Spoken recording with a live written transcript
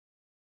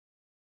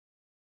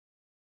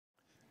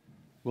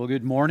Well,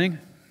 good morning.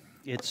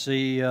 It's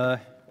a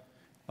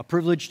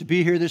privilege to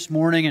be here this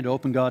morning and to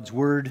open God's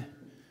Word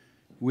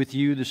with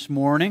you this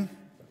morning.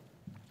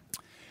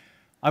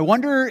 I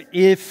wonder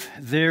if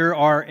there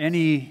are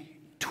any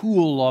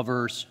tool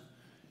lovers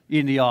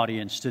in the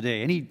audience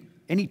today.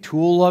 Any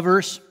tool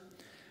lovers?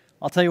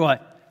 I'll tell you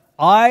what,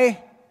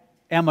 I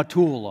am a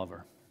tool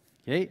lover.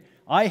 Okay?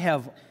 I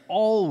have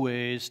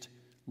always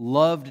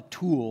loved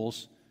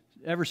tools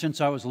ever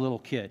since I was a little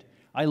kid.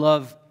 I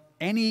love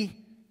any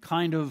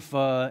kind of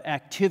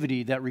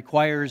activity that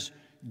requires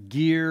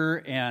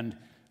gear and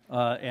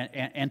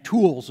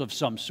tools of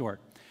some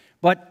sort.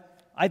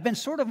 But I've been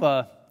sort of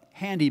a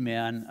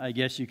handyman, I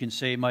guess you can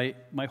say, my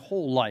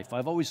whole life.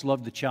 I've always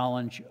loved the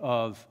challenge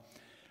of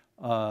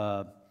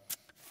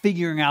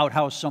figuring out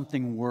how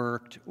something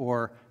worked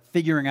or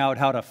figuring out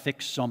how to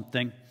fix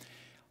something.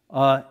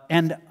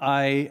 And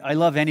I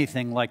love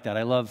anything like that.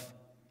 I love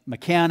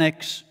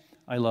mechanics,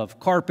 I love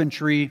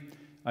carpentry,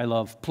 I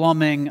love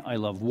plumbing, I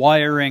love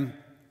wiring.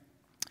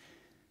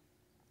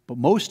 But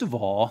most of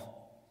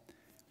all,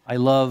 I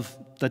love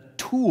the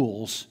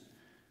tools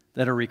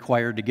that are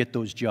required to get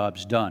those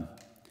jobs done.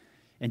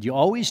 And you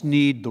always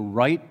need the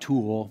right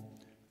tool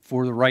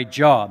for the right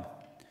job.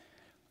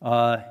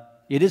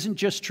 It isn't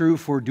just true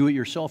for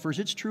do-it-yourselfers,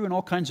 it's true in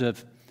all kinds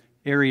of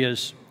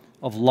areas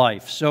of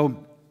life.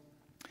 So,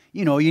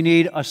 you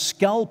need a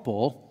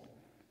scalpel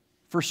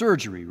for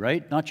surgery,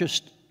 right? Not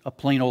just a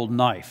plain old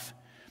knife.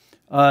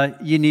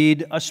 You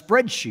need a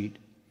spreadsheet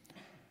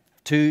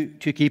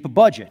to keep a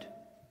budget,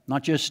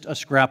 not just a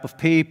scrap of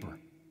paper.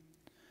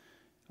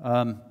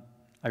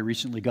 I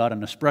recently got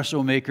an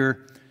espresso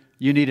maker.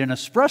 You need an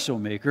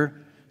espresso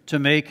maker to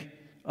make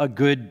a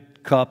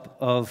good cup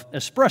of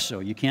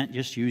espresso. You can't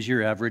just use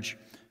your average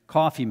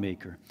coffee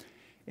maker.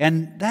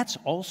 And that's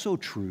also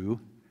true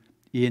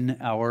in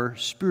our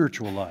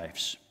spiritual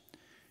lives.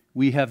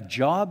 We have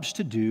jobs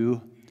to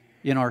do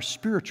in our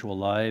spiritual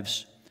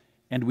lives,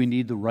 and we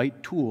need the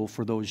right tool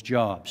for those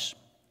jobs.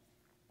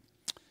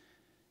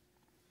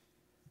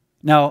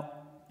 Now,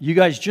 you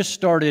guys just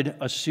started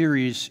a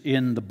series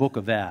in the book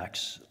of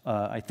Acts.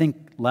 I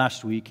think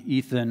last week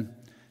Ethan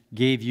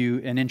gave you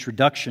an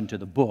introduction to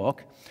the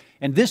book.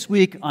 And this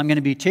week I'm going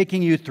to be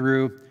taking you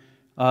through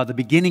the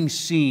beginning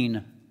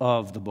scene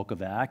of the book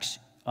of Acts,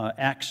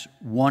 Acts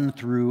 1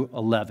 through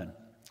 11.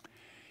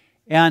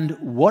 And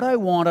what I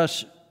want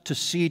us to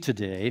see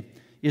today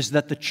is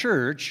that the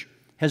church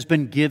has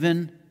been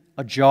given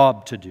a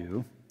job to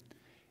do,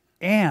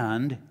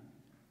 and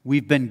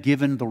we've been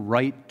given the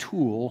right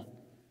tool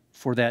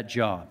for that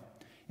job.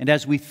 And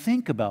as we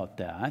think about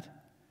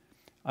that,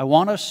 I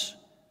want us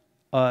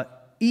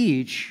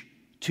each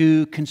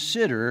to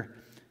consider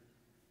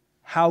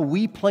how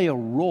we play a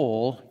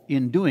role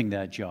in doing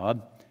that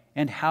job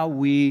and how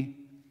we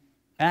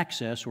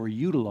access or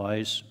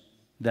utilize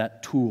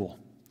that tool.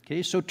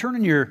 Okay, so turn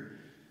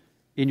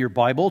in your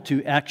Bible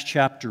to Acts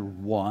chapter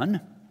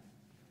 1,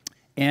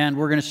 and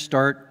we're going to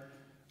start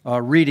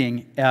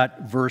reading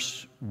at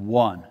verse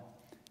 1.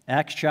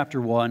 Acts chapter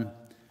 1,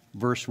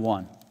 verse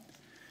 1.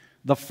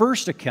 The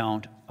first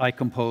account I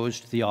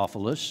composed,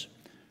 Theophilus,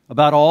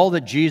 about all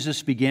that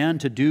Jesus began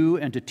to do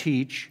and to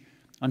teach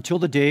until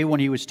the day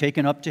when he was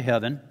taken up to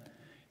heaven,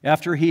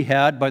 after he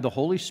had, by the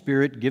Holy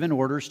Spirit, given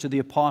orders to the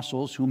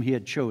apostles whom he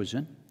had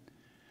chosen.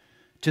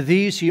 To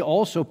these he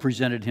also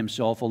presented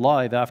himself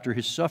alive after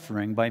his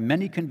suffering by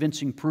many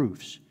convincing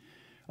proofs,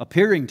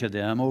 appearing to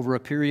them over a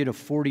period of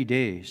 40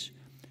 days,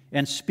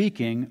 and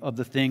speaking of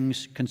the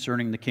things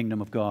concerning the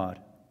kingdom of God.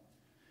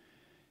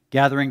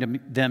 Gathering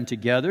them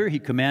together, he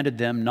commanded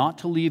them not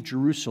to leave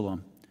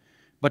Jerusalem,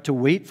 but to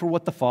wait for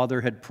what the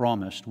Father had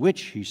promised,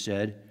 which, he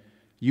said,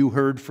 you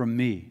heard from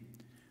me.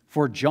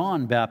 For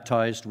John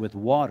baptized with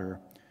water,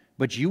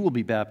 but you will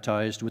be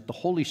baptized with the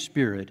Holy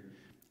Spirit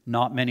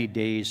not many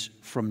days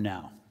from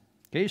now.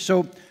 Okay,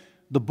 so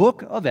the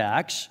book of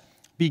Acts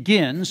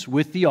begins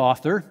with the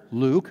author,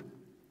 Luke,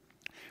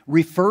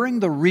 referring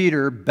the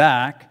reader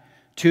back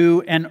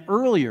to an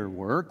earlier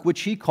work,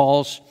 which he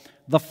calls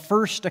the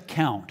first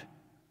account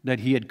that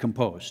he had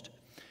composed.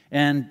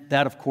 And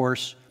that, of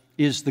course,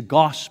 is the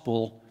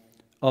Gospel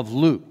of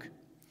Luke.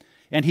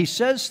 And he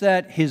says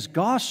that his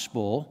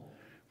Gospel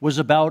was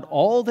about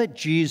all that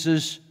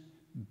Jesus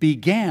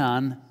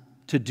began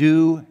to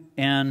do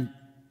and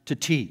to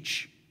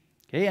teach.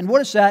 Okay, and what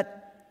does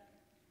that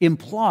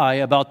imply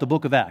about the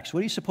book of Acts? What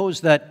do you suppose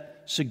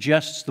that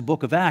suggests the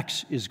book of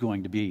Acts is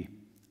going to be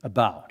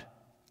about?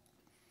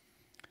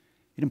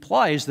 It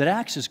implies that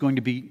Acts is going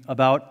to be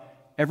about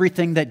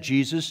everything that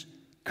Jesus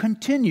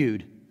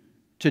continued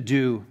to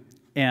do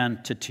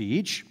and to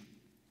teach.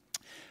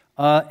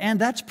 And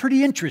that's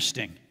pretty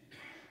interesting,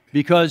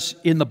 because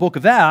in the book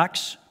of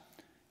Acts,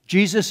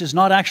 Jesus is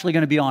not actually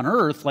going to be on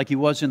earth like he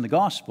was in the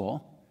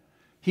gospel.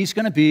 He's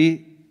going to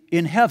be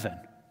in heaven.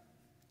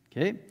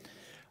 Okay?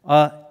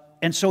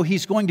 And so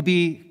he's going to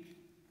be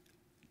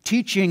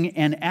teaching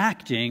and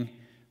acting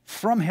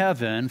from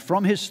heaven,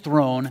 from his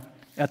throne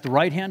at the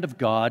right hand of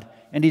God,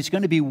 and he's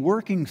going to be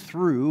working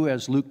through,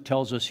 as Luke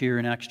tells us here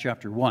in Acts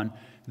chapter 1,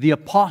 the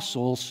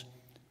apostles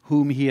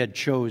whom he had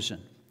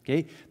chosen.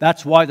 Okay?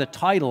 That's why the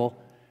title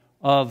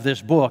of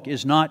this book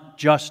is not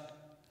just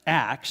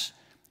Acts,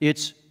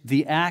 it's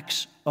the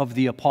Acts of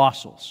the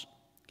Apostles.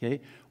 Okay?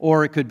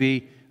 Or it could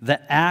be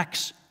the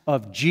Acts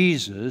of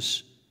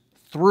Jesus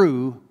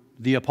through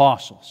the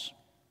apostles.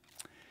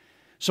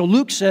 So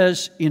Luke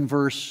says in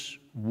verse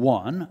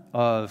 1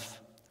 of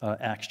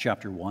Acts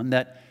chapter 1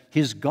 that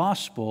his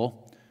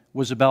gospel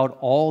was about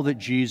all that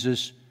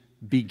Jesus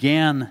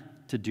began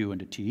to do and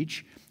to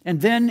teach. And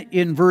then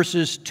in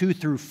verses 2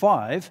 through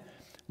 5,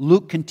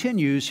 Luke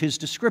continues his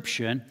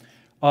description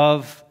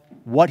of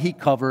what he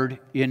covered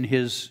in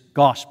his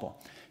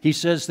gospel. He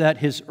says that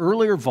his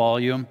earlier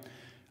volume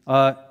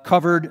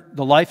covered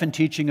the life and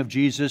teaching of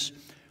Jesus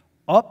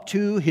up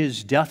to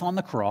his death on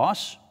the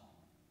cross,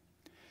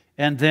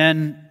 and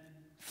then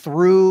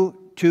through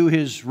to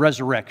his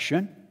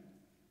resurrection,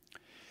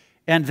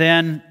 and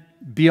then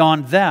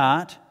beyond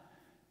that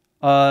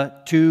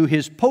to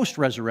his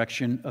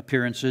post-resurrection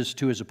appearances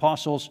to his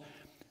apostles.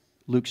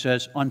 Luke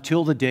says,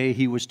 until the day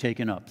he was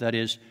taken up. That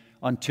is,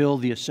 until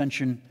the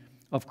ascension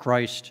of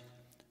Christ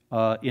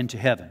into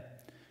heaven.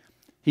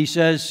 He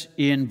says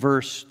in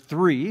verse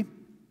 3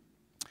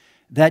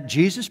 that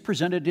Jesus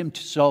presented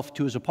himself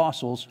to his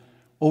apostles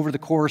over the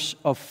course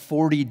of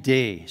 40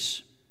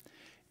 days,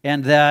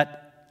 and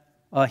that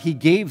he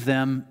gave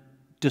them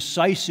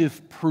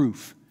decisive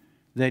proof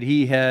that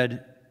he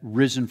had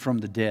risen from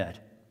the dead,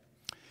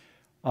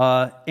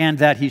 and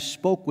that he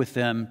spoke with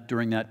them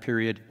during that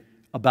period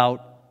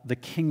about the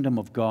kingdom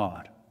of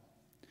God.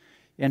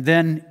 And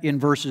then in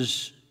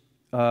verses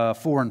 4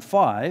 and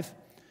 5,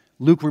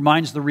 Luke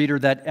reminds the reader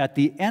that at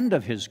the end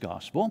of his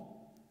gospel,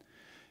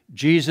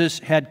 Jesus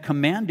had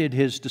commanded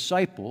his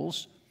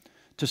disciples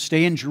to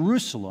stay in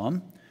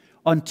Jerusalem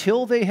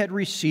until they had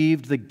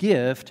received the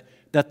gift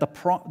that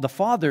the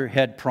Father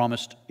had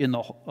promised in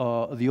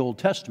the Old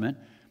Testament,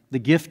 the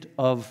gift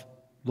of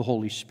the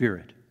Holy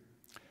Spirit.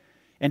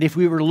 And if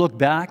we were to look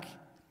back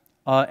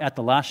at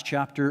the last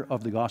chapter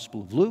of the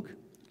Gospel of Luke,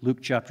 Luke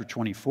chapter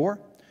 24,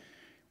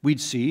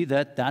 we'd see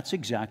that that's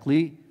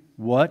exactly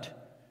what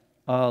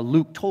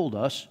Luke told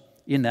us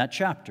in that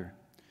chapter.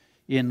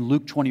 In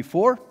Luke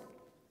 24,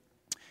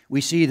 we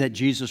see that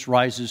Jesus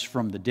rises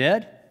from the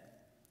dead,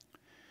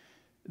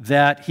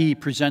 that he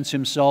presents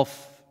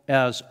himself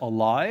as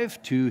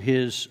alive to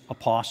his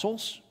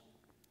apostles,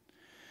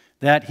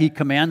 that he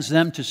commands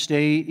them to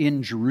stay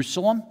in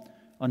Jerusalem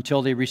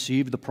until they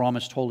receive the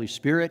promised Holy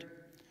Spirit,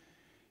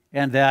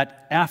 and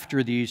that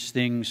after these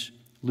things,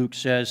 Luke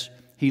says,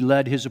 he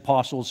led his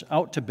apostles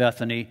out to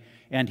Bethany,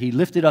 and he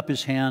lifted up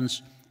his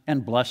hands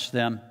and blessed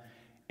them,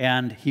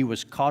 and he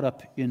was caught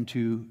up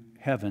into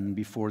heaven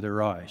before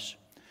their eyes.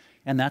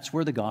 And that's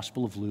where the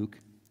Gospel of Luke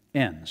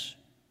ends.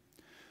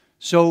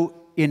 So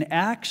in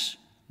Acts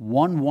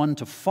 1:1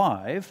 to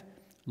 5,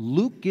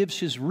 Luke gives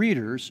his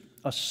readers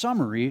a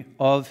summary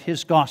of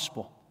his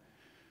Gospel,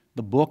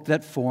 the book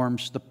that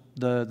forms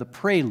the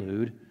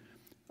prelude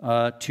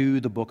to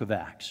the book of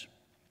Acts.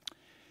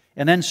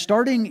 And then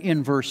starting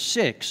in verse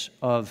 6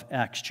 of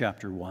Acts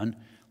chapter 1,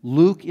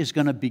 Luke is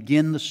going to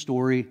begin the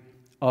story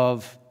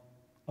of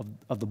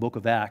the book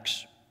of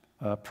Acts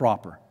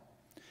proper.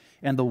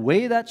 And the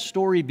way that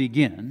story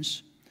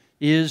begins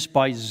is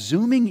by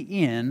zooming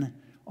in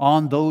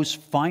on those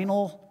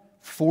final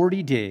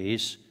 40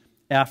 days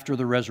after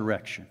the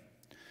resurrection.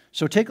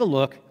 So take a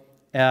look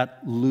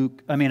at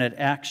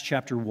Acts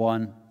chapter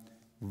 1,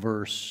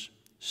 verse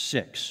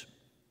 6.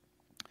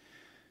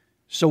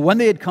 So when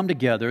they had come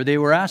together, they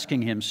were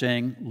asking him,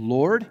 saying,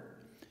 Lord,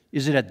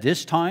 is it at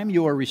this time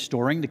you are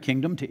restoring the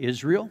kingdom to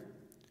Israel?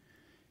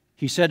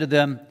 He said to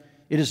them,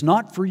 it is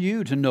not for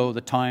you to know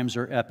the times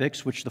or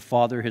epochs which the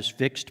Father has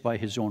fixed by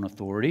his own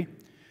authority,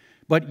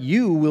 but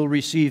you will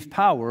receive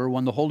power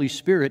when the Holy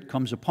Spirit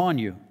comes upon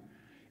you,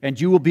 and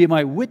you will be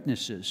my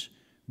witnesses,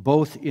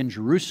 both in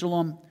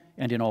Jerusalem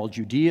and in all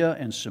Judea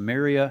and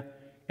Samaria,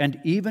 and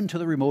even to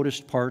the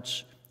remotest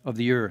parts of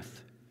the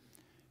earth.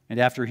 And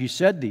after he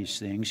said these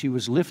things, he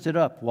was lifted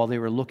up while they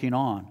were looking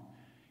on,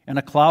 and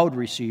a cloud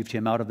received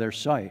him out of their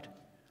sight.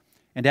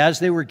 And as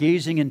they were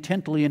gazing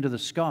intently into the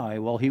sky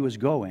while he was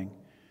going,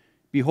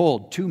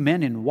 behold, 2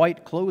 men in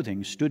white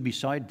clothing stood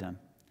beside them.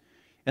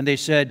 And they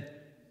said,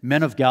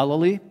 Men of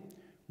Galilee,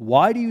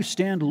 why do you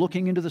stand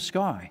looking into the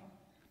sky?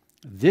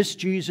 This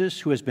Jesus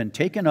who has been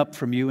taken up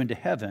from you into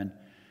heaven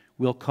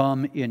will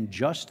come in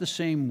just the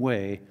same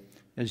way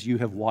as you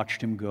have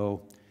watched him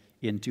go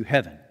into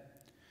heaven.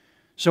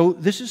 So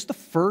this is the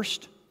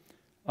first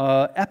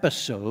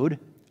episode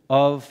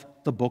of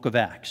the book of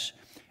Acts.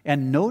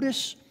 And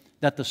notice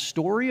that the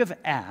story of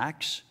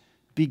Acts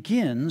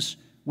begins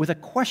with a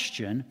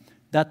question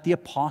that the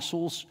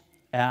apostles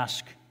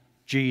ask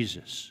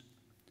Jesus.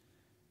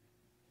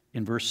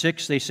 In verse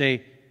 6, they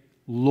say,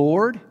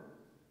 Lord,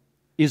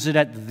 is it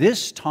at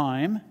this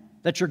time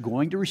that you're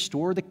going to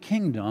restore the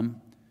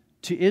kingdom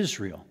to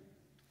Israel?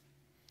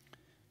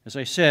 As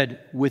I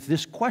said, with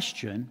this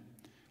question,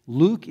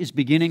 Luke is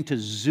beginning to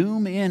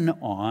zoom in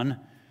on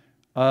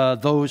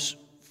those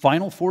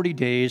final 40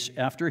 days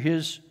after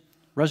his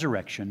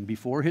resurrection,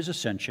 before his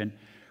ascension,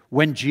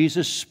 when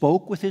Jesus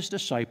spoke with his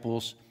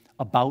disciples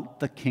about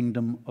the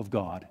kingdom of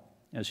God,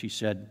 as he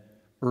said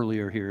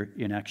earlier here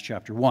in Acts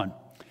chapter 1.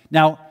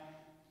 Now,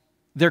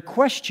 their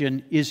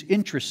question is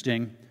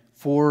interesting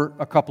for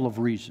a couple of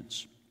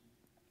reasons.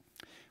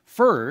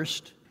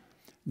 First,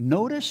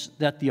 notice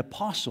that the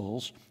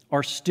apostles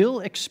are still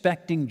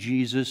expecting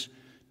Jesus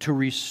to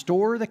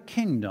restore the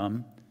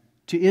kingdom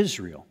to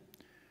Israel.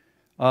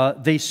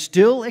 They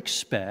still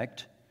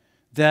expect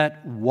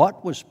that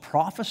what was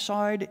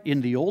prophesied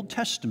in the Old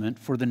Testament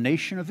for the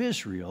nation of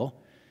Israel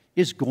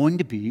is going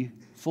to be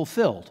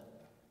fulfilled.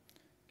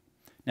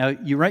 Now,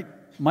 you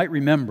might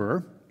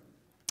remember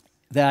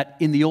that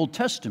in the Old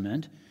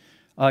Testament,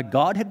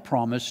 God had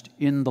promised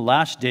in the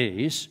last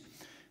days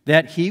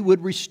that he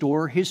would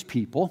restore his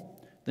people,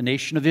 the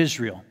nation of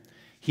Israel.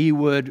 He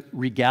would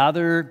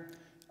regather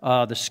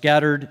the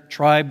scattered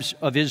tribes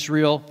of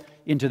Israel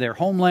into their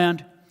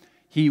homeland.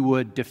 He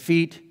would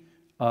defeat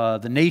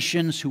the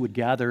nations who would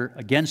gather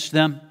against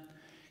them.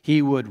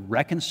 He would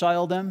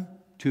reconcile them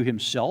to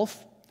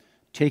himself,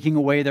 taking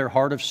away their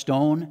heart of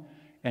stone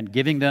and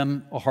giving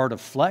them a heart of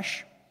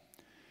flesh.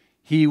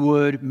 He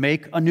would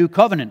make a new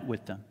covenant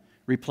with them,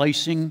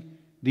 replacing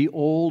the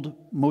old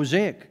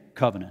Mosaic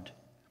covenant.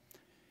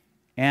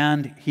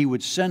 And he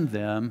would send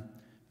them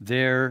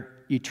their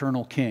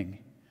eternal king,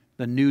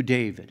 the new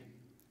David,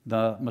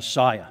 the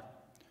Messiah,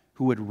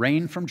 who would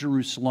reign from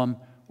Jerusalem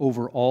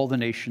over all the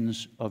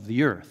nations of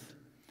the earth.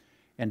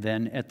 And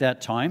then at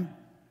that time,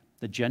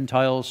 the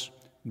Gentiles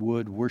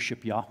would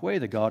worship Yahweh,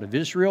 the God of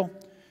Israel,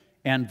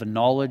 and the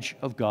knowledge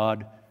of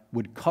God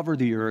would cover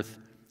the earth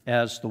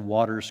as the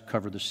waters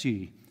cover the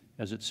sea,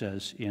 as it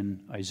says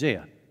in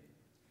Isaiah.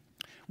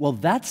 Well,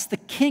 that's the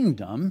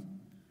kingdom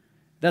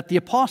that the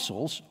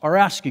apostles are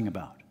asking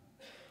about.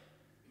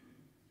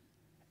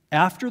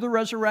 After the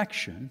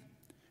resurrection,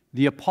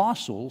 the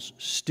apostles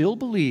still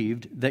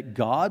believed that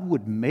God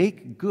would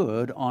make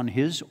good on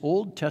his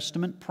Old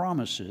Testament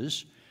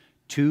promises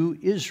to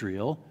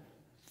Israel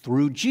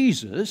through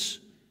Jesus,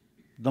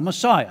 the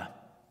Messiah.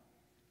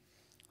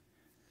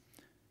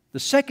 The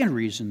second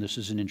reason this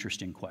is an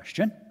interesting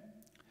question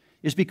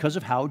is because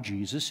of how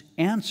Jesus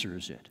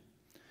answers it.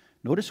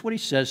 Notice what he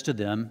says to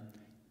them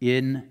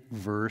in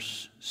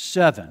verse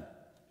 7.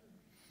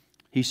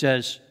 He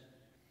says,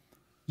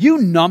 "You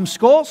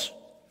numbskulls,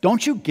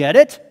 don't you get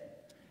it?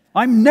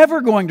 I'm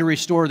never going to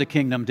restore the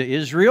kingdom to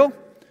Israel.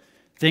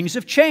 Things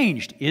have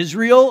changed.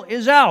 Israel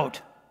is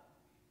out."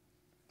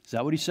 Is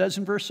that what he says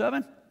in verse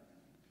 7?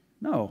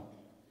 No.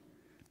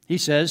 He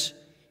says,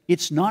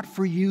 "It's not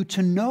for you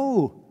to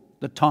know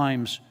the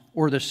times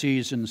or the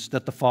seasons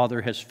that the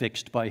Father has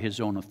fixed by his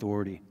own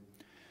authority.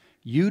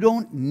 You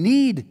don't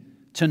need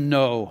to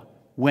know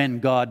when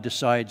God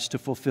decides to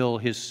fulfill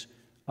his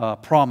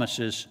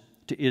promises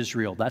to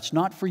Israel. That's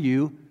not for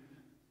you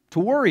to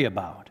worry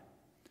about.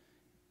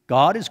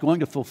 God is going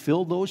to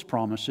fulfill those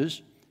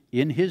promises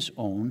in his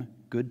own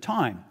good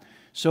time."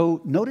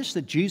 So notice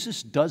that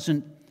Jesus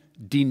doesn't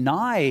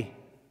deny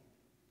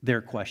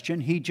their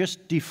question. He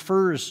just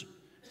defers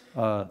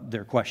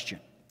their question.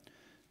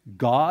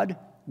 God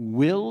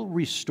will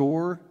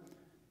restore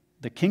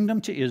the kingdom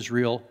to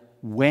Israel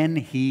when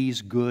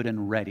he's good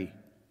and ready.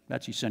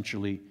 That's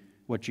essentially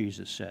what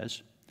Jesus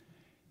says.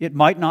 It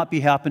might not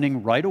be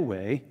happening right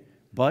away,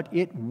 but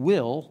it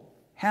will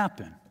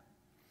happen.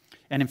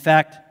 And in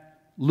fact,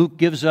 Luke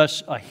gives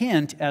us a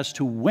hint as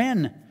to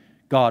when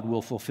God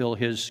will fulfill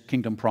his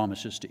kingdom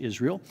promises to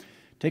Israel.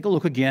 Take a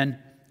look again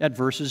at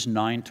verses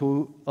 9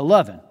 to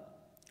 11.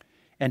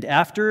 "And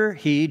after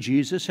he,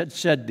 Jesus, had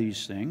said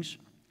these things,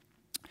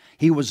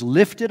 he was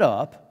lifted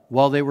up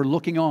while they were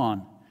looking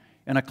on,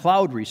 and a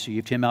cloud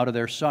received him out of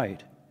their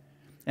sight.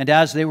 And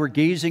as they were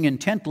gazing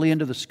intently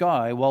into the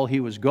sky while he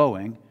was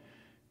going,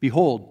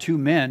 behold, 2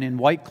 men in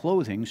white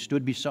clothing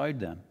stood beside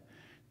them.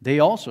 They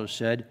also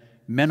said,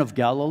 'Men of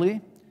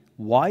Galilee,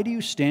 why do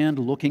you stand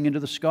looking into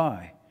the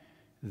sky?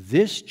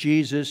 This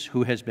Jesus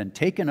who has been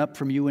taken up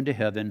from you into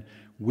heaven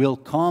will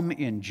come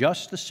in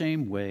just the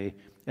same way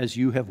as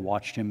you have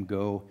watched him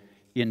go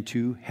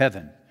into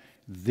heaven.'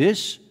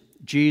 This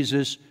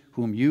Jesus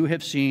whom you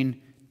have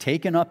seen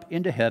taken up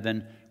into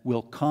heaven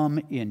will come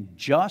in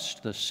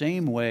just the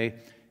same way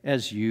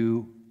as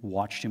you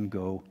watched him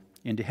go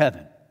into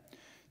heaven."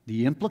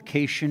 The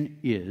implication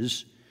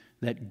is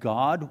that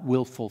God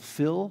will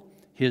fulfill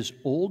his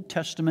Old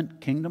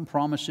Testament kingdom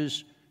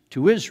promises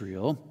to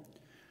Israel,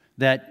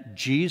 that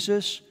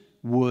Jesus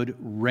would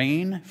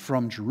reign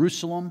from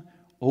Jerusalem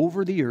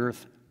over the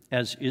earth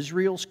as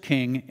Israel's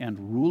king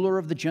and ruler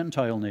of the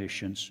Gentile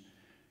nations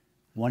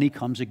when he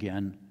comes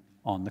again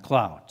on the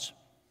clouds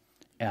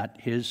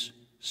at his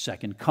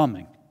second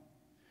coming.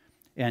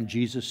 And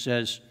Jesus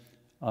says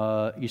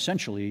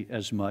essentially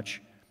as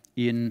much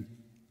in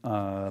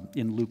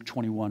Luke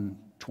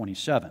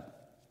 21:27.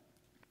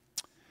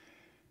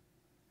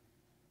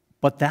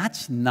 But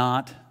that's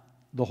not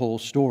the whole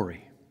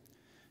story,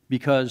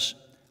 because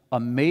a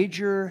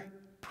major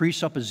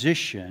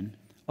presupposition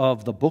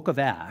of the book of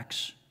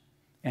Acts,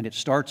 and it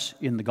starts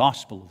in the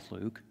Gospel of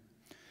Luke,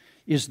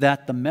 is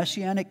that the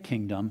Messianic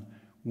kingdom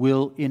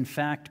will in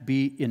fact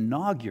be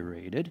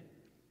inaugurated,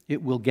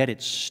 it will get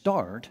its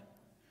start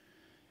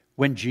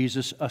when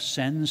Jesus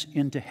ascends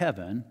into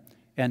heaven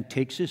and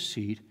takes his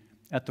seat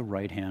at the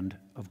right hand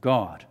of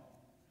God.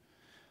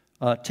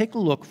 Take a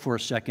look for a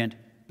second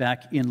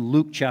back in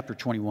Luke chapter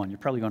 21. You're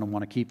probably going to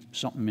want to keep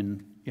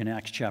something in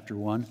Acts chapter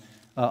 1.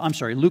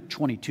 Luke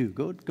 22.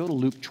 Go to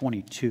Luke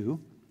 22.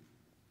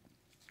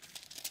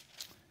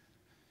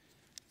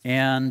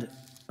 And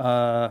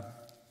I'm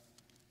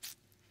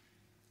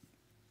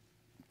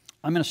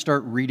going to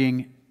start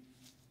reading.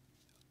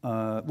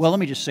 Let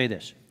me just say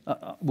this.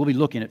 We'll be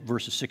looking at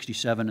verses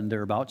 67 and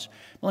thereabouts.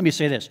 Let me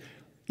say this.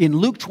 In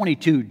Luke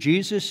 22,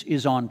 Jesus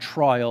is on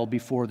trial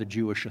before the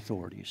Jewish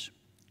authorities.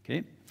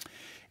 Okay?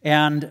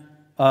 And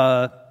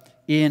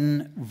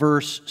in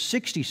verse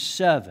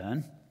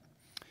 67,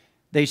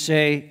 they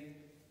say,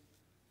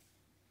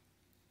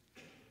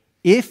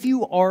 if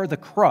you are the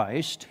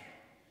Christ,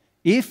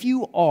 if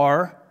you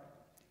are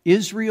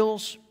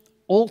Israel's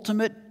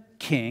ultimate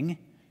king,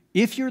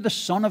 if you're the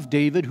son of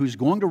David who's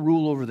going to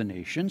rule over the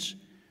nations,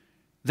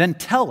 then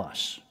tell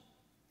us.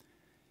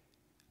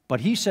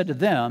 But he said to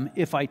them,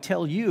 if I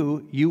tell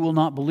you, you will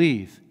not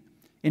believe.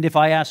 And if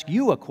I ask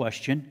you a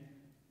question,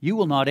 you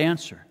will not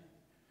answer.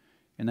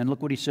 And then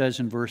look what he says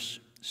in verse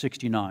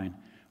 69.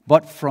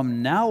 But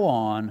from now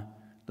on,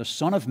 the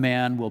Son of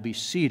Man will be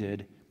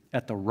seated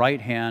at the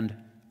right hand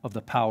of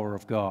the power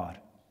of God.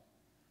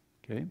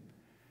 Okay?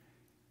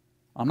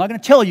 I'm not going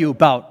to tell you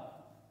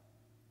about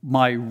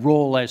my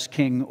role as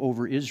king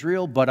over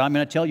Israel, but I'm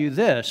going to tell you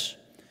this.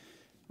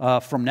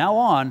 From now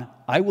on,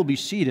 I will be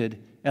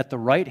seated at the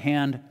right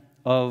hand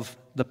of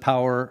the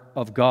power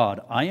of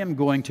God. I am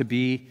going to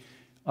be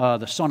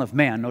the Son of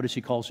Man. Notice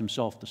he calls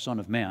himself the Son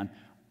of Man.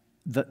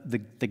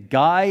 The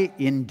guy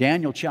in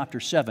Daniel chapter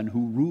 7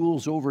 who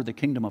rules over the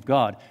kingdom of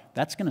God,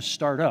 that's going to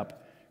start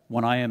up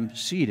when I am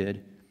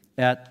seated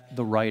at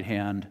the right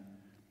hand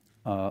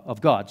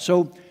of God.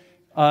 So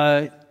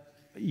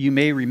you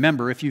may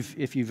remember, if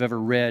you've ever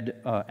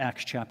read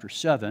Acts chapter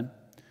 7,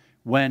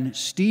 when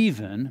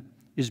Stephen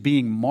is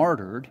being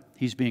martyred,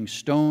 he's being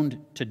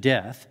stoned to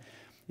death,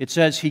 it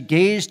says he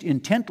gazed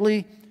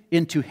intently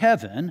into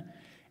heaven,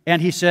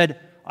 and he said,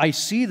 I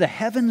see the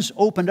heavens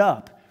opened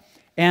up,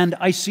 and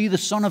I see the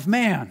Son of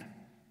Man,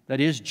 that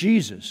is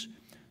Jesus,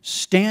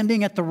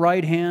 standing at the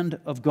right hand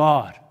of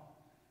God.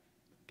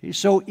 Okay,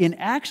 so in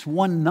Acts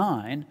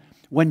 1:9,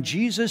 when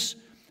Jesus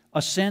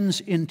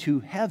ascends into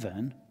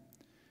heaven,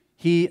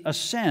 he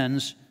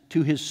ascends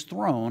to his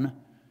throne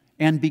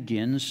and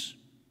begins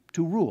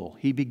to rule.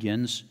 He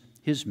begins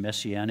his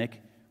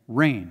messianic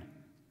reign.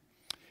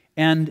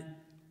 And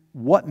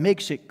what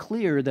makes it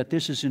clear that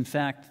this is in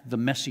fact the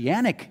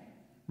messianic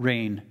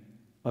reign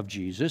of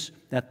Jesus,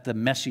 that the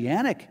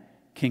messianic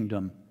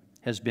kingdom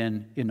has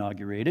been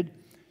inaugurated,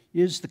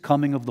 is the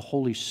coming of the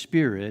Holy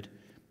Spirit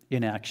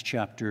in Acts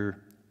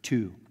chapter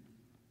 2.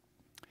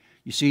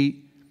 You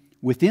see,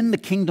 within the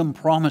kingdom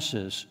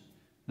promises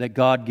that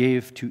God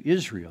gave to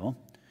Israel,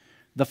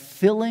 the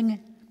filling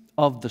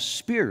of the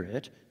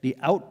Spirit, the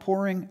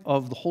outpouring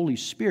of the Holy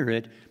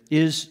Spirit,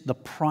 is the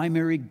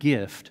primary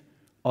gift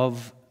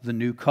of the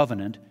new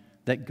covenant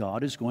that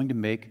God is going to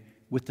make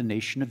with the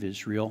nation of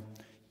Israel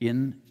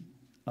in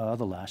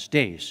the last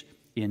days,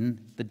 in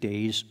the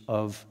days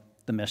of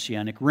the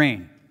Messianic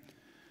reign.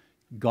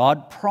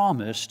 God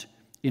promised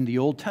in the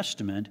Old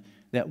Testament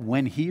that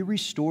when he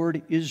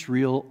restored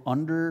Israel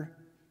under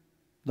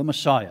the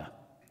Messiah,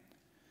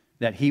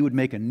 that he would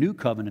make a new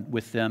covenant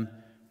with them,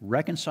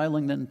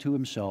 reconciling them to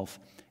himself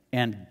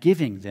and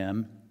giving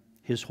them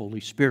his Holy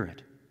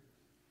Spirit.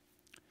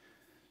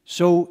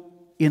 So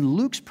in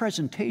Luke's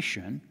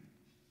presentation,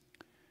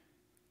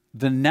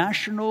 the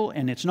national,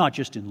 and it's not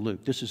just in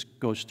Luke, this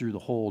goes through the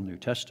whole New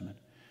Testament,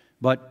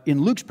 but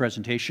in Luke's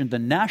presentation, the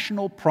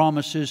national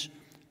promises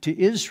to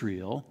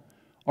Israel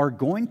are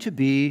going to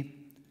be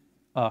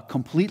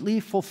completely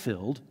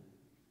fulfilled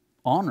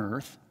on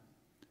earth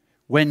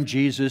when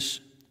Jesus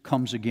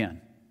comes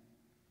again.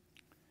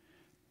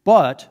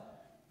 But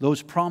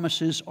those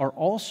promises are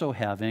also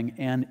having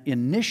an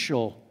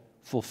initial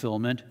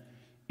fulfillment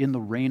in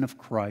the reign of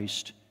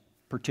Christ,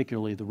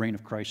 particularly the reign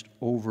of Christ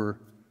over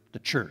the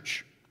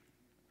church.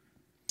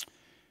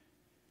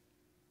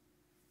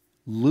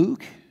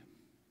 Luke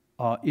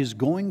is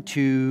going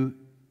to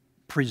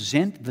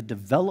present the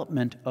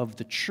development of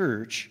the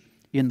church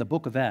in the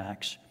book of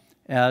Acts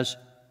as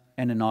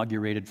an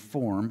inaugurated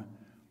form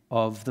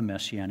of the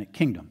Messianic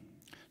kingdom.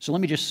 So let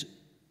me just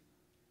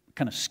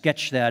kind of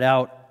sketch that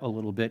out a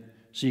little bit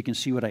so you can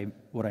see what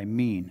I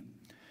mean.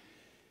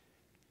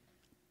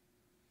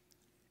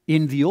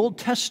 In the Old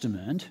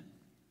Testament,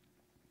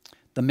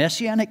 the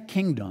Messianic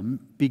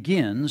kingdom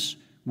begins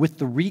with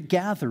the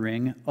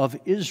regathering of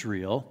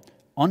Israel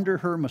under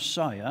her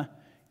Messiah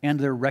and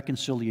their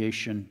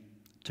reconciliation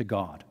to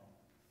God.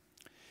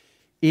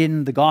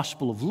 In the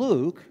Gospel of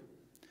Luke,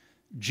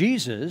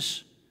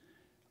 Jesus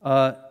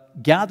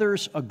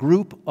gathers a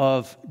group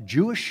of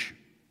Jewish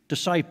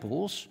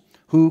disciples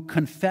who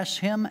confess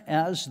him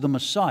as the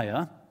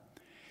Messiah,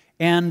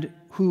 and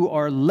who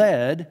are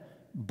led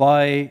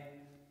by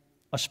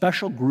a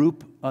special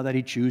group that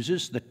he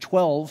chooses, the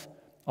 12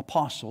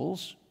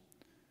 apostles,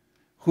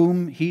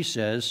 whom he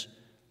says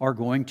are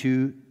going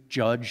to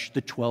judge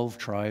the 12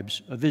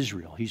 tribes of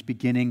Israel. He's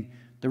beginning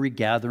the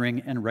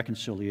regathering and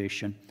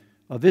reconciliation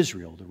of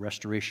Israel, the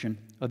restoration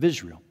of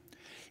Israel.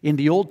 In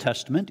the Old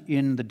Testament,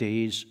 in the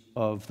days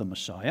of the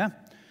Messiah,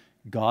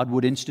 God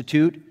would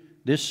institute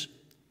this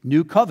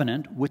new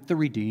covenant with the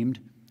redeemed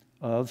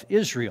of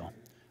Israel,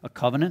 a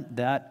covenant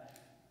that,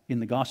 in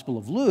the Gospel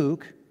of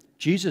Luke,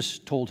 Jesus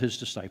told his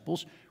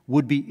disciples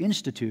would be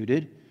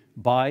instituted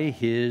by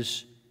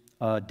his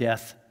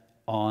death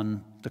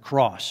on the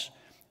cross,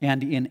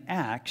 and in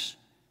Acts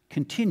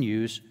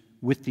continues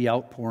with the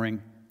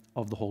outpouring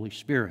of the Holy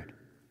Spirit.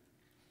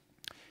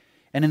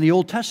 And in the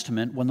Old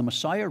Testament, when the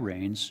Messiah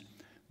reigns,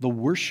 the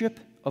worship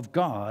of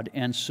God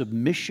and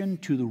submission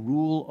to the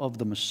rule of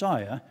the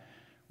Messiah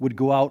would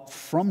go out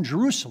from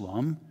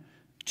Jerusalem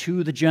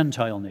to the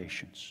Gentile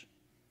nations.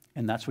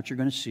 And that's what you're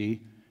going to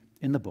see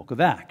in the book of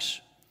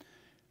Acts.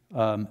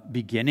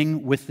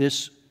 Beginning with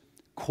this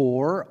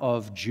core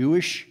of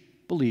Jewish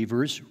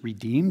believers,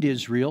 redeemed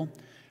Israel,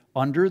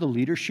 under the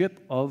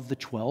leadership of the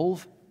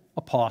 12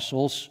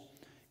 apostles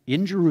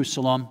in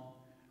Jerusalem,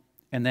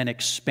 and then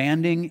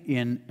expanding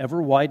in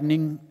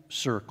ever-widening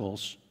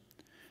circles,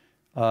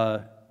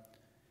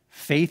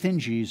 faith in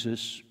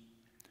Jesus,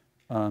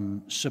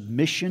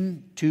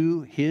 submission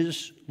to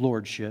his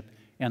lordship,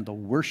 and the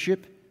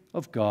worship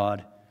of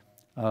God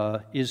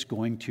is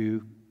going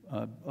to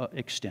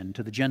extend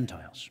to the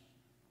Gentiles.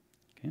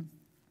 Okay?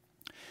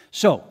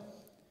 So,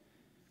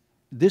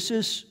 this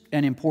is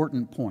an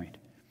important point.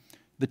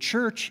 The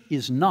church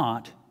is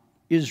not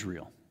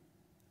Israel.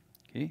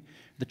 Okay?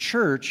 The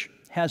church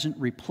hasn't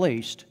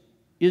replaced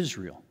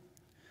Israel.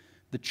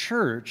 The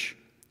church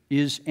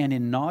is an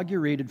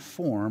inaugurated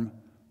form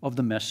of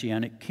the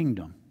Messianic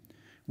kingdom,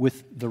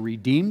 with the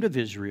redeemed of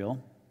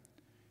Israel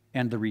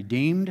and the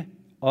redeemed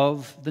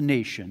of the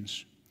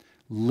nations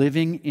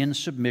living in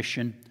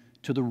submission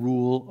to the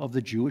rule of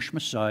the Jewish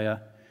Messiah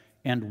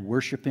and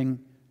worshiping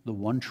the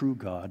one true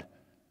God,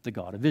 the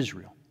God of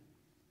Israel.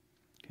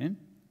 Okay?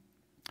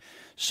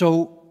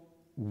 So,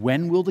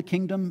 when will the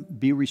kingdom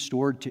be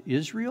restored to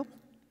Israel?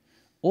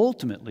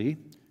 Ultimately,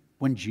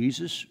 when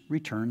Jesus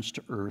returns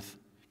to earth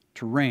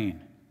to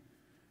reign.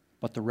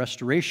 But the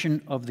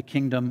restoration of the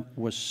kingdom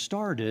was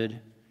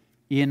started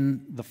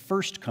in the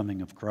first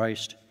coming of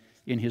Christ,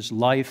 in his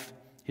life,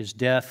 his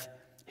death,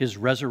 his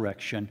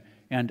resurrection,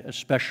 and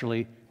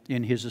especially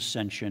in his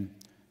ascension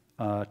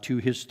to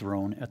his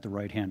throne at the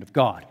right hand of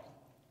God.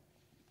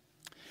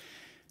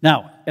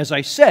 Now, as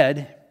I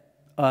said,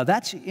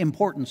 that's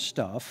important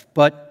stuff,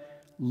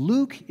 but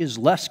Luke is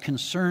less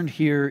concerned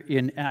here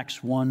in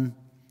Acts 1,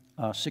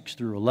 6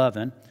 through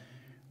 11,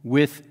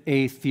 with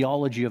a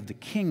theology of the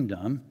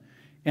kingdom,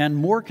 and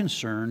more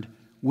concerned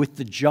with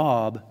the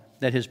job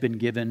that has been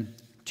given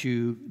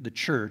to the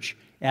church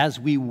as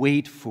we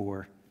wait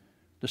for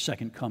the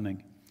second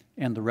coming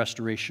and the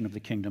restoration of the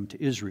kingdom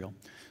to Israel.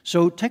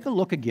 So take a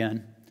look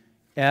again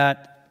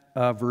at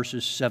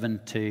verses 7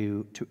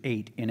 to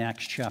 8 in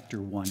Acts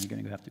chapter 1. You're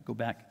going to have to go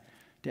back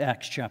to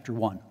Acts chapter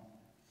 1.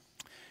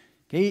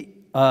 Okay,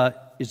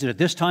 is it at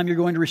this time you're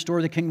going to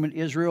restore the kingdom of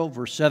Israel?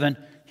 Verse 7,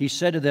 he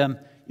said to them,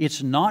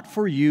 "It's not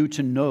for you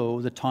to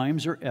know the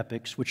times or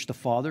epochs which the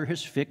Father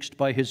has fixed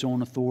by his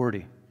own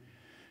authority,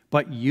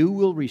 but you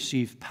will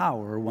receive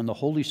power when the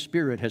Holy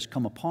Spirit has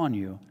come upon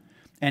you,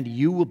 and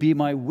you will be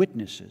my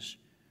witnesses,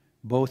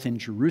 both in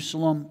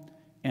Jerusalem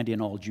and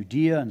in all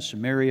Judea and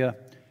Samaria,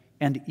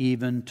 and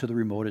even to the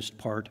remotest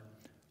part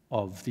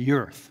of the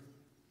earth."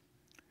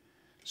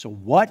 So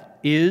what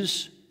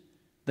is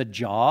the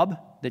job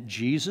that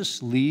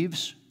Jesus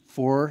leaves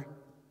for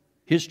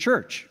his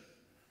church?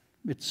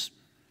 It's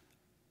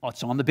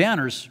on the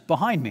banners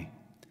behind me.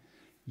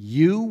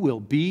 You will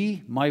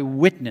be my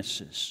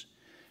witnesses.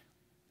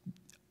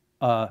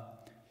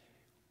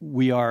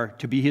 We are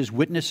to be his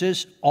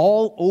witnesses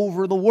all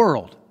over the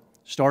world,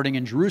 starting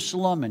in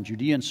Jerusalem and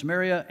Judea and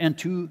Samaria, and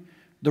to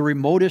the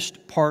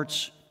remotest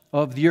parts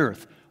of the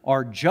earth.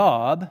 Our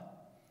job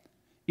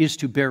is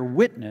to bear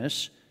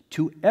witness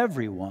to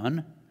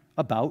everyone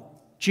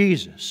about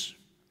Jesus.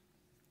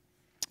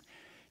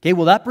 Okay,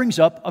 well, that brings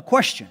up a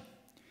question.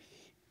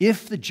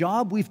 If the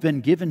job we've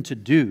been given to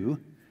do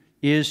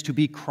is to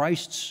be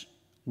Christ's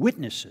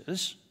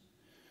witnesses,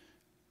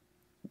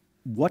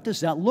 what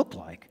does that look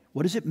like?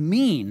 What does it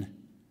mean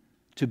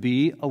to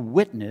be a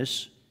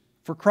witness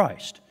for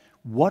Christ?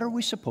 What are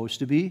we supposed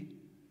to be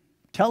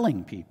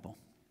telling people?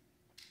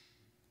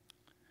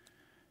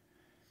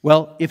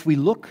 Well, if we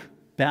look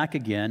back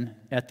again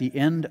at the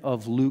end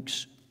of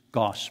Luke's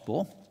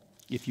gospel,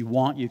 if you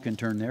want, you can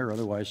turn there,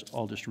 otherwise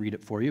I'll just read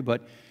it for you.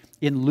 But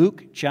in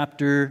Luke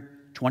chapter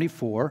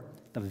 24,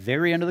 the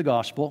very end of the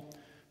gospel,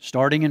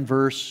 starting in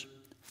verse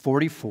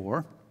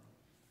 44,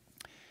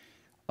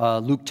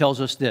 Luke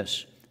tells us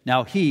this.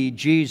 "Now he,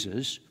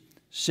 Jesus,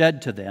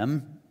 said to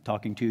them,"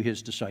 talking to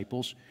his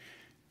disciples,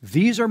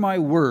 "These are my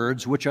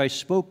words which I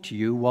spoke to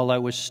you while I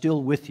was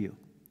still with you.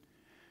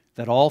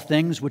 that all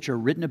things which are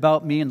written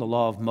about me in the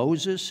law of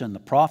Moses and the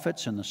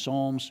prophets and the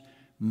Psalms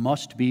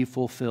must be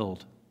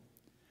fulfilled.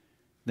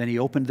 Then he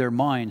opened their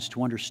minds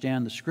to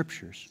understand the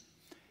Scriptures.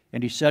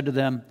 And he said to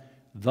them,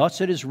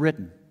 Thus it is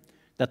written,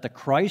 that the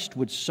Christ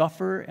would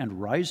suffer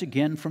and rise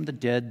again from the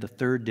dead the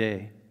third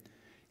day,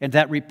 and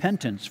that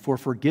repentance for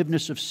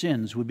forgiveness of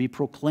sins would be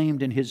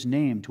proclaimed in his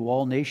name to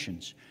all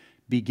nations,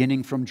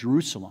 beginning from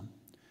Jerusalem.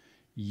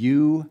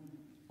 You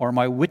are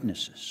my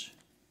witnesses.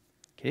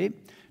 Okay?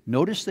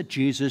 Notice that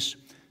Jesus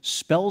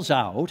spells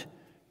out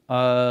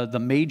the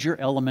major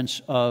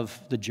elements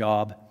of the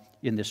job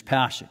in this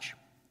passage.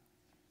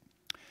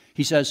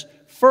 He says,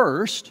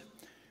 first,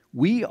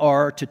 we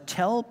are to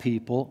tell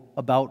people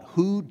about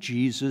who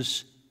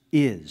Jesus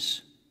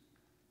is.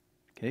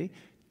 Okay?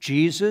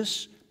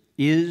 Jesus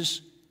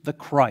is the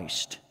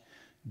Christ.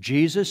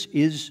 Jesus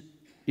is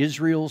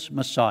Israel's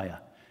Messiah.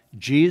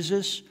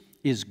 Jesus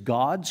is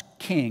God's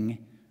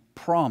King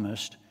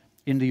promised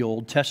in the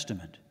Old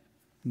Testament.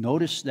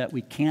 Notice that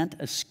we can't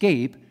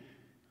escape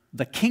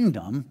the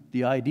kingdom,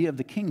 the idea of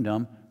the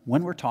kingdom,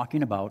 when we're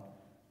talking about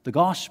the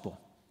gospel.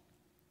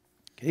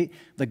 Okay?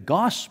 The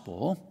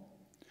gospel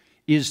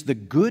is the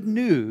good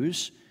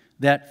news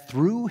that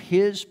through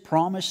his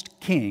promised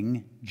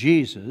king,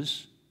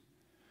 Jesus,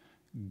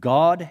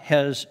 God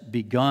has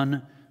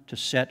begun to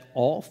set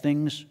all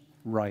things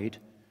right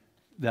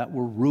that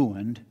were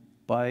ruined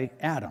by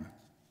Adam.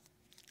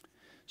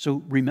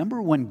 So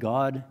remember when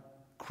God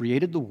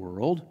created the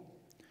world,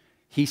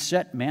 he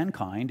set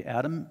mankind,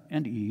 Adam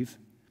and Eve,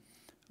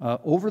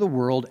 over the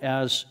world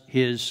as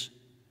his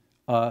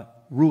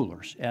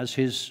rulers, as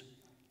his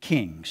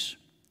kings,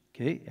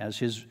 okay, as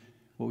his,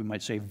 what we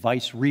might say,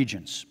 vice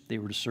regents. They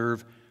were to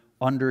serve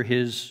under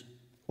his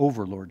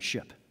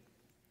overlordship.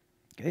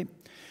 Okay?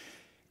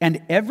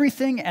 And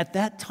everything at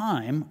that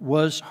time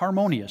was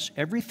harmonious.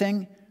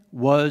 Everything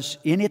was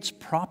in its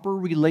proper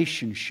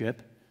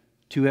relationship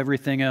to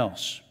everything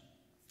else.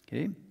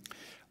 Okay?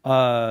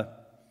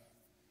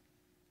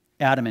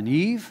 Adam and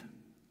Eve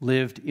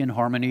lived in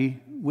harmony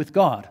with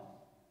God.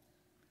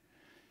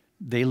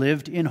 They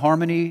lived in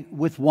harmony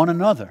with one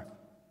another.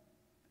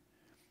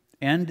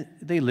 And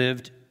they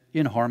lived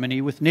in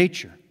harmony with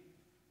nature.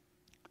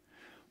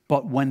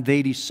 But when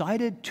they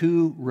decided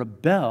to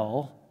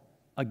rebel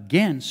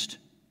against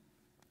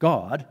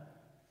God,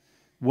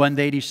 when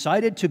they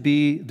decided to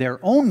be their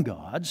own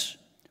gods,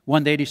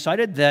 when they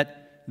decided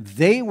that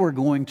they were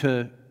going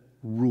to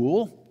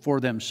rule for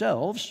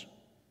themselves,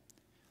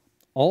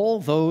 all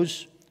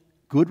those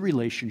good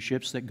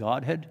relationships that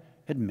God had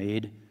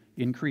made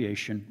in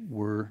creation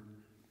were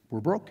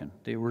broken.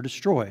 They were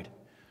destroyed.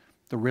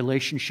 The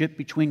relationship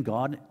between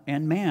God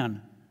and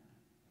man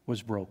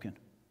was broken.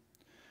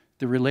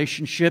 The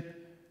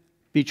relationship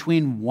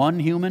between one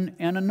human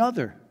and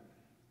another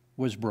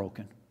was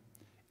broken.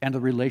 And the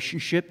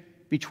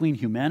relationship between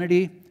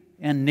humanity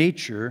and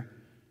nature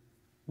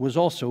was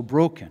also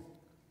broken.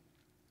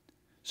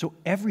 So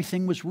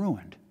everything was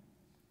ruined.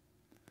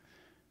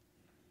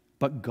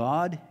 But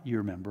God, you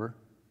remember,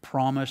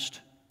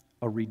 promised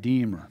a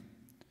Redeemer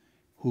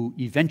who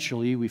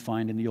eventually, we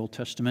find in the Old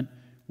Testament,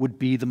 would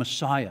be the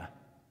Messiah,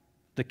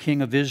 the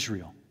King of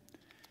Israel.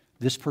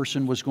 This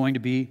person was going to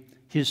be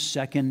his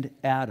second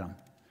Adam,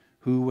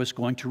 who was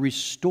going to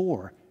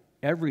restore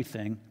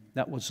everything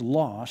that was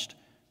lost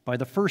by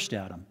the first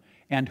Adam,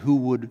 and who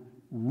would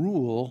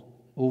rule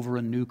over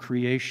a new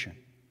creation.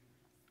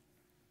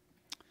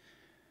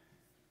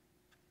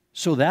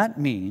 So that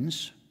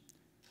means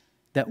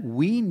that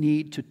we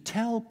need to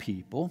tell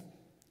people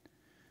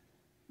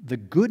the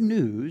good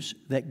news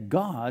that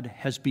God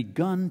has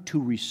begun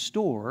to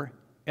restore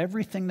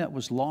everything that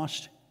was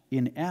lost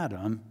in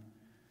Adam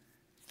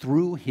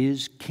through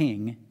his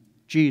King,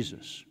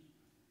 Jesus.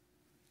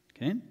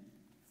 Okay?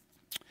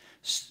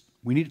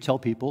 We need to tell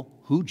people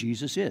who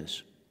Jesus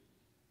is.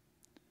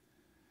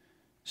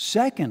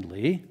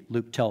 Secondly,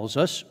 Luke tells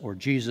us, or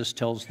Jesus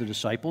tells the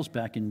disciples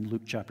back in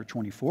Luke chapter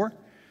 24,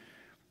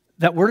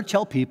 that we're to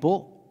tell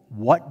people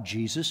what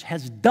Jesus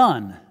has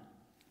done,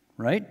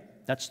 right?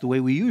 That's the way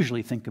we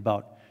usually think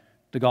about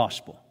the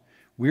gospel.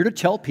 We're to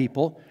tell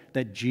people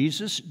that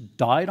Jesus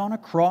died on a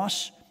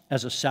cross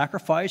as a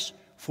sacrifice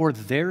for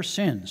their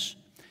sins,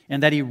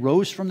 and that he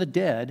rose from the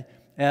dead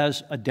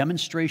as a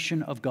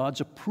demonstration of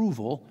God's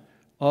approval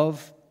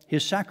of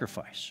his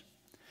sacrifice.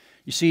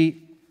 You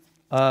see,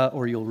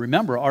 or you'll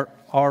remember,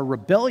 our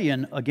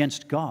rebellion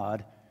against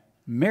God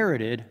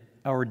merited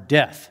our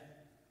death.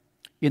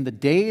 In the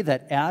day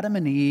that Adam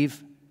and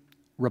Eve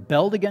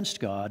rebelled against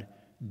God,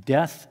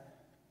 death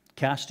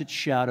cast its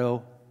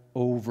shadow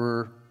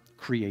over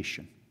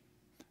creation.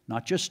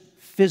 Not just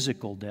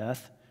physical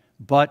death,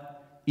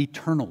 but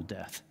eternal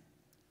death,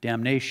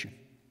 damnation.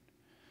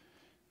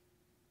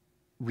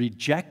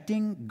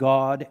 Rejecting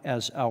God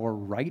as our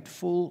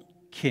rightful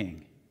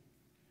king,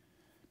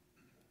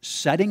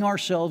 setting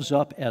ourselves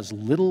up as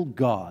little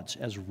gods,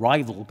 as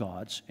rival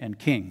gods and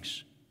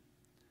kings,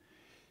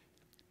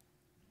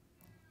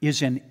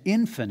 is an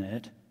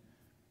infinite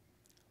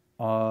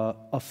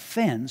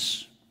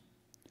offense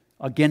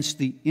against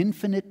the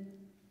infinite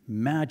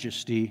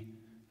majesty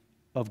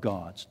of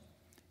God's,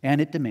 and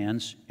it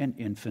demands an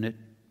infinite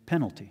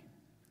penalty.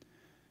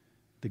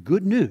 The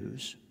good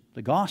news,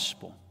 the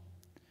gospel,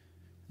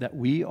 that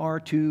we are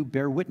to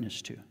bear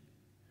witness to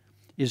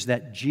is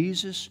that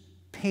Jesus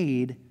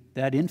paid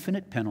that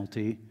infinite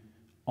penalty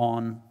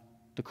on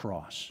the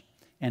cross,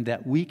 and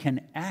that we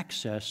can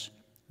access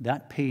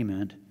that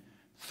payment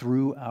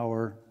through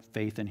our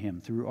faith in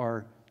Him, through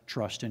our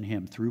trust in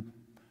Him,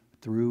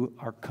 through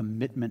our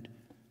commitment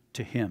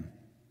to Him.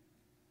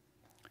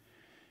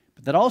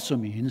 But that also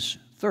means,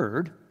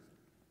 third,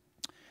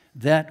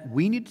 that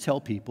we need to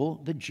tell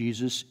people that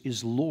Jesus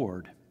is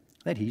Lord,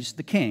 that He's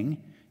the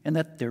King, and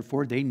that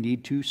therefore they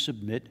need to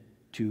submit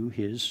to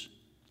His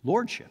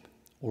lordship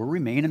or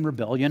remain in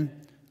rebellion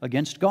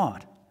against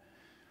God.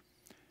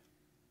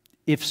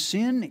 If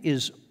sin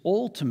is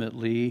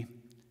ultimately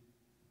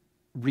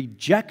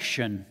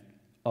rejection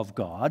of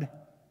God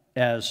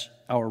as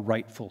our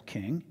rightful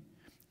King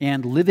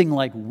and living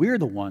like we're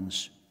the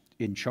ones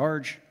in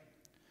charge,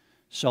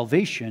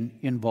 salvation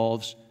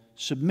involves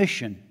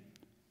submission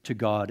to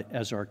God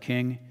as our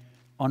King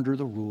under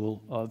the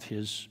rule of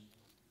His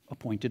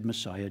appointed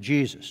Messiah,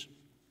 Jesus.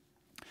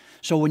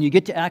 So when you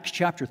get to Acts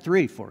chapter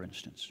 3, for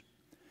instance,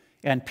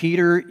 and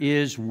Peter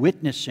is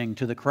witnessing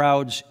to the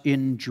crowds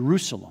in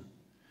Jerusalem,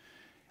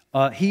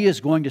 he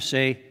is going to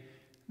say,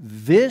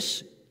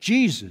 "This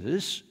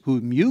Jesus,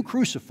 whom you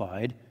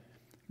crucified,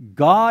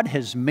 God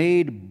has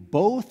made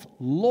both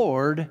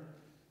Lord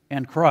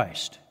and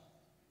Christ."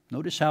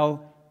 Notice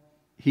how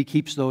he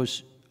keeps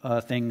those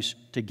things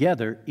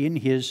together in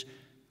his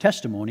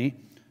testimony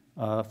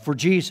for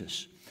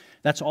Jesus.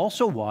 That's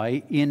also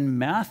why in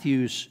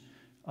Matthew's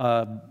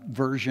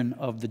version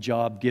of the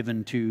job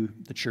given to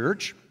the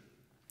church,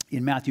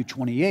 in Matthew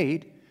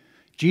 28,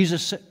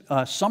 Jesus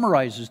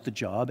summarizes the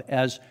job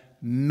as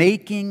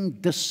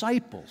making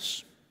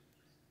disciples.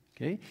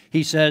 Okay?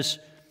 He says,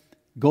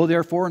 "Go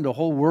therefore into the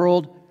whole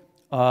world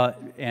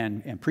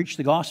and preach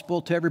the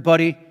gospel to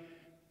everybody,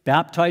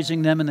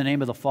 baptizing them in the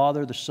name of the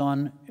Father, the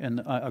Son,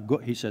 and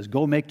he says,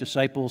 go make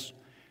disciples,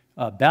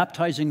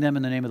 baptizing them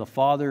in the name of the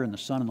Father and the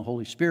Son and the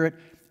Holy Spirit,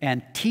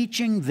 and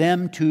teaching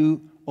them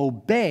to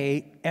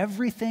obey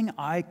everything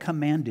I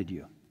commanded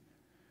you."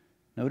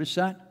 Notice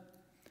that?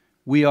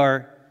 We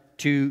are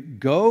to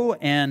go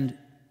and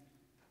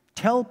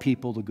tell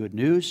people the good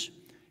news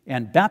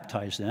and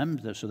baptize them.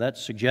 So that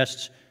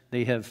suggests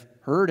they have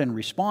heard and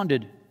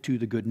responded to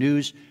the good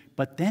news.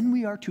 But then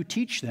we are to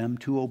teach them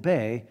to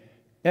obey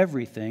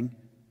everything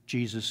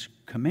Jesus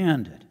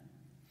commanded.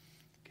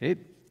 Okay?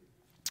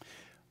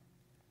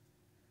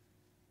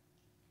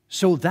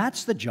 So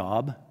that's the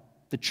job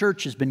the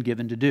church has been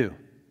given to do.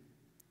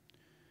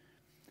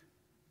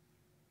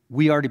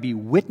 We are to be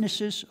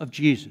witnesses of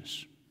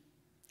Jesus.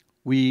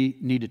 We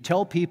need to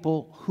tell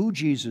people who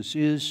Jesus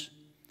is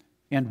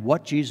and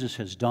what Jesus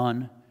has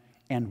done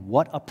and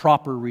what a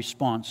proper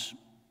response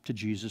to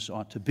Jesus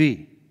ought to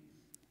be.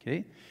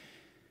 Okay?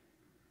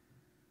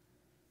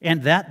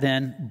 And that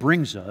then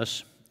brings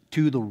us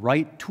to the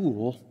right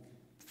tool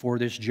for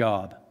this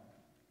job.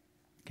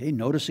 Okay,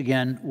 notice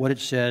again what it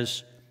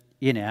says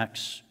in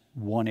Acts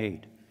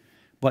 1:8.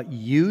 "But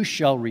you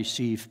shall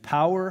receive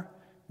power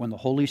when the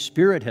Holy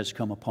Spirit has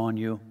come upon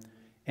you,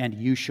 and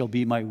you shall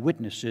be my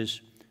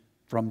witnesses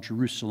from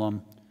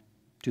Jerusalem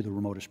to the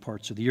remotest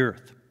parts of the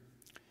earth."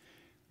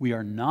 We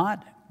are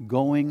not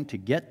going to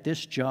get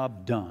this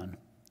job done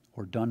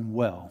or done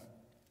well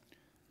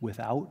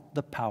without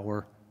the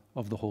power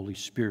of the Holy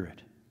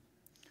Spirit.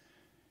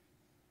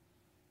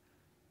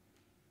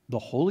 The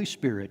Holy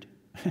Spirit,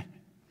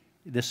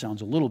 this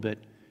sounds a little bit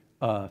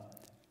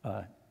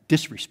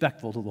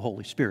disrespectful to the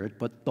Holy Spirit,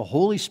 but the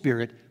Holy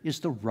Spirit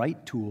is the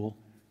right tool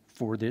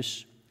for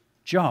this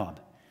job.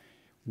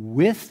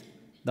 With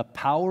the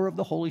power of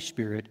the Holy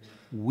Spirit,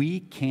 we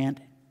can't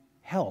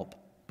help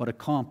but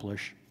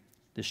accomplish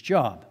this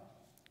job.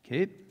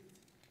 Okay?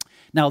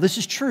 Now, this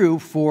is true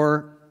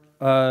for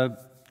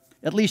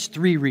at least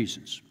three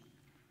reasons.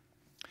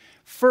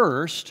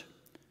 First,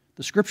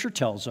 the Scripture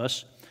tells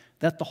us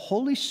that the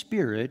Holy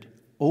Spirit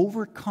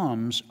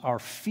overcomes our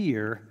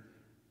fear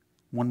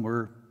when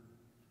we're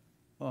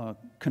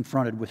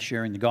confronted with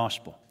sharing the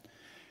gospel.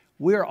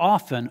 We're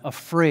often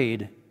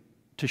afraid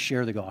to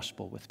share the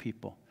gospel with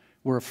people.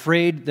 We're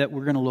afraid that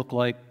we're going to look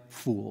like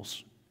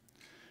fools,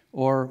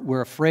 or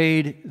we're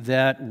afraid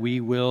that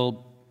we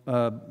will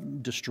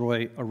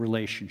destroy a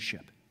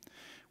relationship.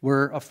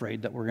 We're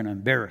afraid that we're going to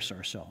embarrass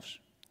ourselves.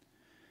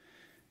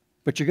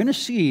 But you're going to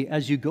see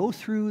as you go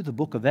through the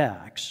book of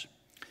Acts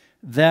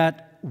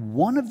that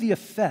one of the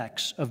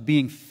effects of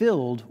being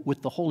filled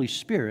with the Holy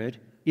Spirit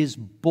is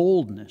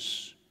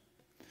boldness.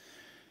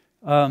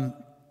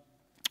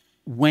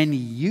 When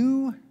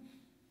you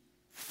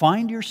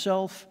find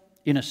yourself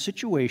in a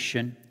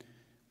situation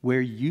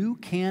where you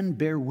can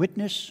bear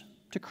witness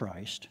to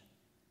Christ,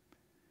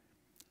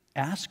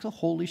 ask the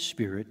Holy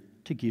Spirit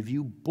to give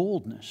you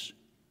boldness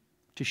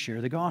to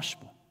share the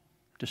gospel,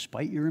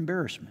 despite your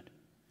embarrassment.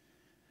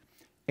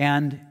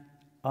 And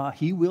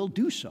He will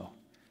do so,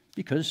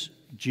 because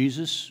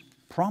Jesus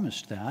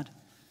promised that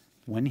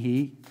when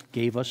He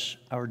gave us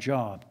our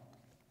job.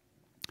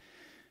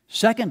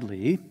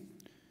 Secondly,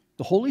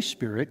 the Holy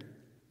Spirit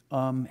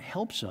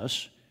helps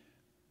us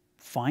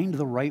find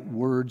the right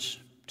words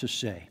to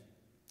say.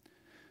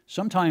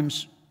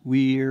 Sometimes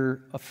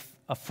we're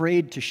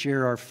afraid to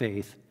share our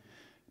faith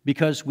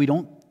because we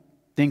don't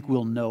think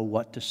we'll know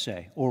what to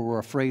say, or we're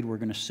afraid we're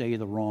going to say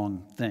the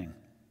wrong thing.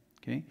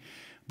 Okay?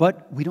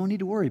 But we don't need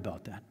to worry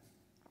about that.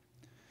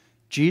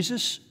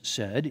 Jesus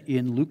said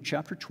in Luke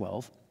chapter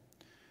 12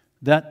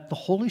 that the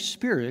Holy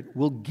Spirit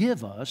will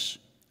give us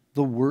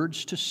the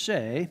words to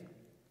say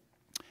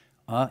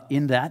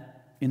in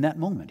that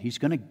moment. He's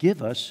going to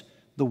give us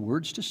the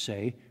words to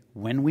say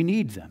when we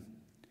need them.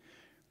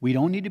 We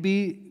don't need to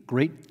be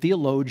great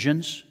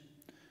theologians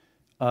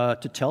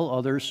to tell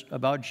others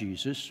about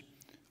Jesus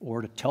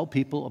or to tell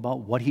people about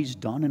what He's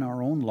done in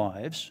our own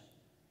lives.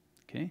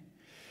 Okay?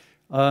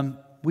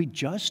 We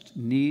just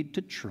need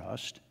to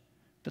trust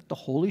that the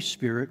Holy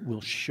Spirit will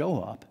show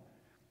up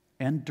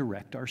and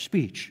direct our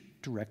speech,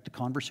 direct the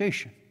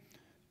conversation,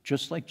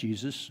 just like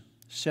Jesus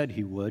said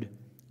He would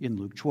in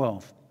Luke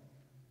 12.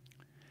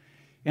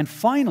 And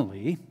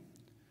finally,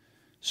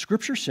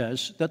 Scripture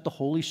says that the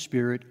Holy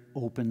Spirit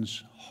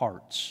opens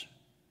hearts.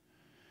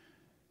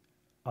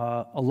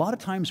 A lot of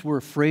times we're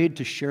afraid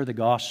to share the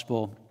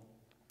gospel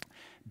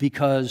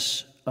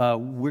because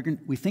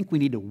we think we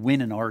need to win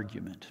an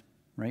argument,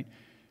 right?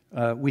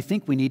 We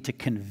think we need to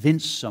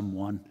convince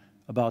someone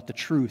about the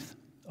truth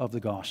of the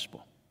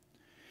gospel.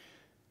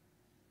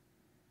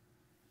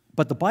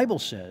 But the Bible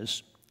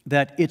says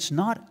that it's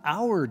not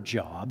our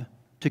job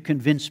to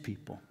convince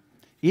people.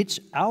 It's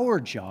our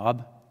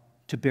job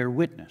to bear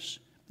witness.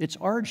 It's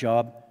our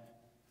job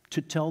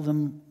to tell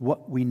them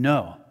what we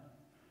know.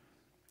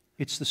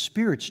 It's the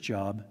Spirit's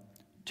job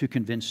to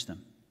convince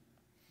them.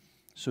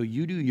 So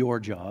you do your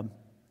job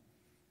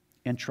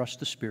and trust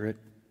the Spirit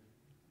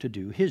to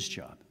do His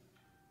job.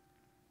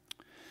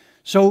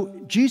 So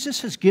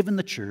Jesus has given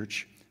the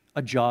church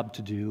a job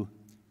to do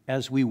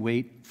as we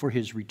wait for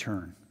His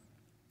return.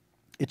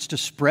 It's to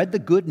spread the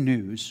good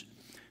news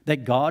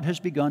that God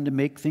has begun to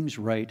make things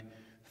right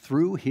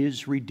through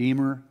His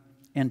Redeemer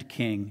and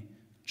King,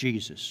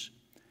 Jesus,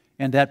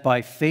 and that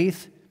by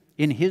faith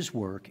in His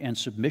work and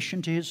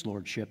submission to His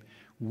lordship,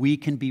 we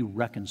can be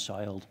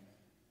reconciled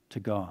to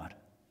God.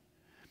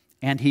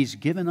 And He's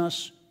given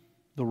us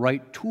the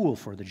right tool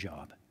for the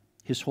job,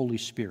 His Holy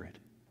Spirit.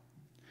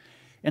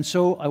 And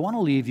so I want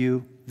to leave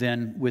you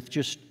then with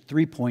just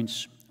 3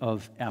 points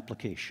of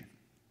application.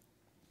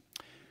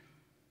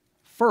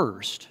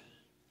 First,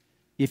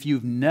 if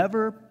you've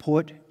never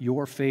put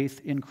your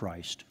faith in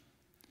Christ,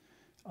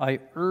 I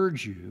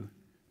urge you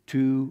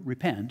to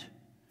repent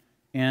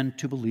and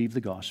to believe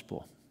the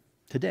gospel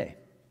today.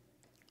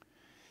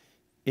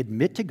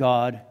 Admit to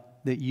God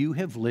that you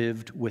have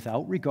lived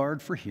without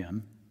regard for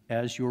Him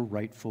as your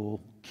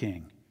rightful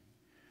King.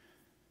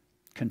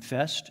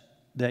 Confess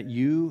that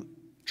you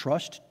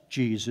trust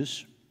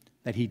Jesus,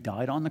 that He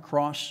died on the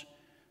cross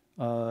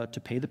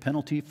to pay the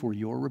penalty for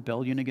your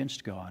rebellion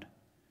against God.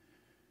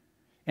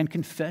 And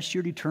confess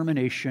your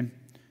determination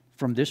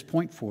from this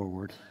point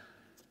forward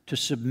to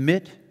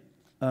submit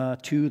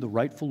to the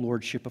rightful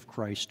lordship of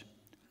Christ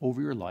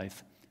over your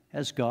life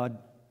as God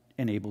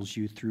enables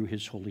you through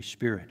His Holy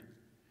Spirit.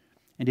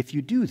 And if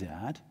you do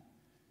that,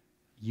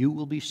 you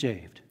will be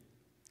saved.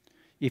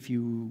 If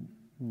you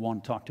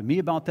want to talk to me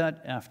about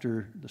that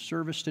after the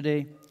service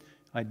today,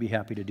 I'd be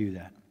happy to do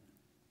that.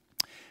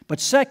 But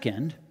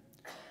second,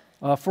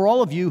 for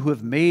all of you who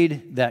have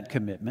made that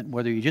commitment,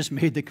 whether you just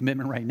made the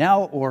commitment right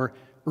now or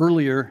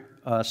earlier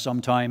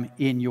sometime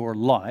in your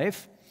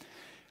life,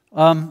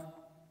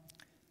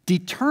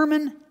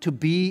 determine to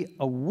be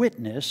a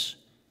witness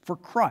for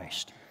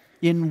Christ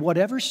in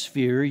whatever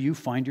sphere you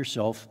find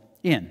yourself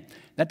in.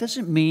 That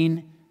doesn't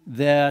mean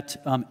that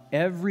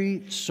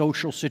every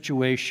social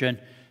situation,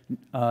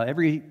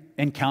 every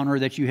encounter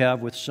that you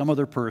have with some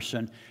other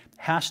person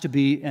has to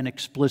be an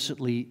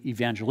explicitly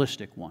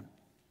evangelistic one,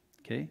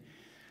 okay?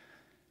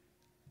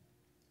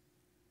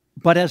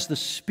 But as the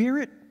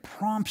Spirit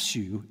prompts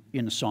you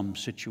in some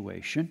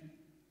situation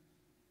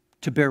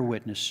to bear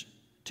witness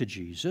to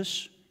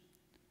Jesus,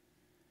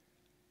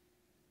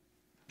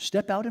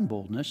 step out in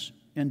boldness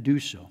and do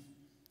so,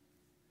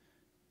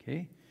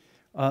 okay?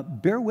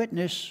 Bear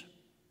witness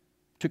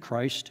to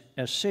Christ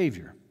as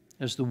Savior,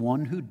 as the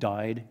one who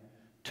died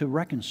to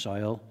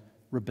reconcile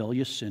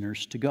rebellious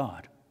sinners to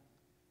God.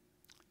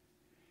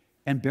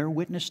 And bear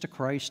witness to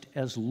Christ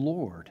as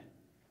Lord,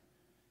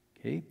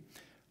 okay?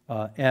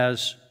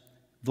 As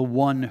the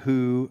one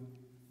who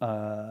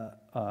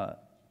has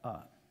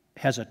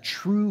a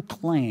true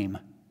claim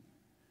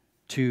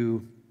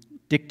to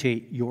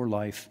dictate your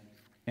life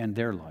and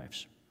their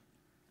lives,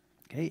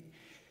 okay?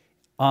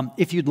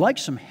 If you'd like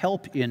some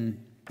help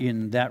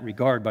in that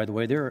regard, by the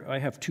way, I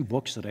have 2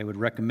 books that I would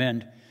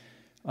recommend.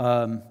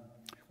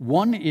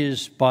 One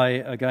is by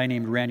a guy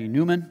named Randy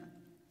Newman.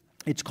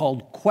 It's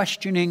called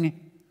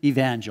Questioning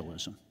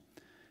Evangelism.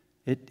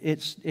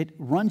 It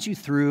runs you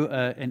through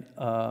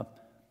a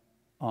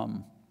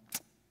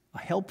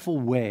helpful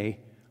way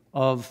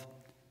of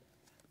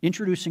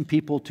introducing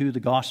people to the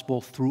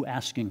gospel through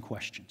asking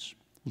questions,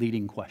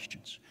 leading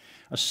questions.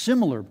 A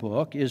similar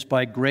book is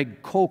by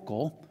Greg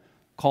Koukl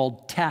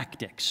called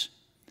Tactics.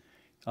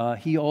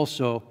 He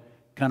also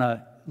kind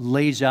of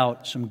lays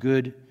out some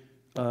good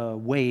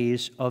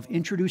ways of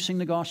introducing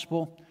the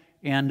gospel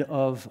and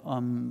of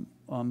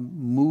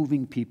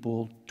moving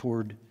people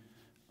toward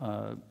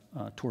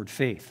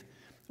faith.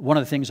 One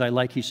of the things I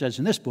like, he says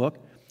in this book,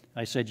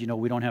 I said,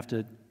 we don't have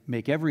to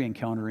make every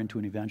encounter into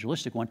an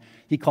evangelistic one.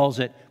 He calls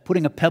it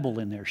putting a pebble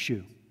in their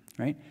shoe,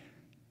 right?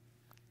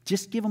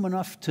 Just give them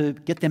enough to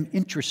get them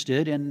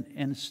interested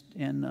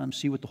and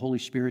see what the Holy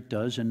Spirit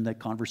does, and that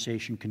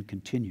conversation can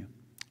continue.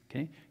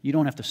 Okay? You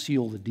don't have to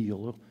seal the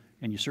deal,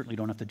 and you certainly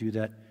don't have to do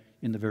that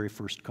in the very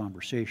first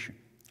conversation.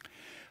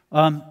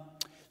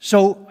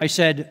 So I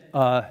said,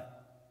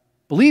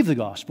 believe the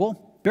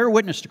gospel, bear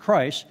witness to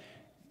Christ,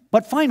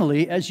 but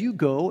finally, as you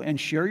go and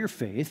share your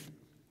faith,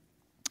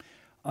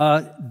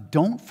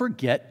 don't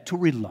forget to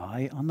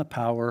rely on the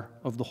power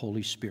of the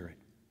Holy Spirit.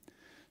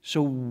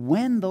 So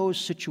when those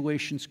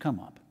situations come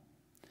up,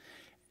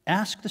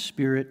 ask the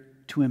Spirit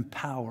to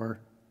empower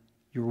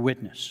your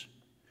witness.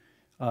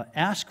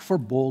 Ask for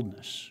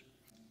boldness.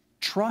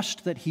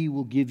 Trust that He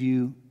will give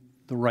you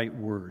the right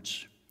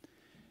words.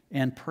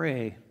 And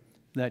pray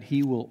that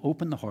He will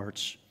open the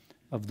hearts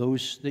of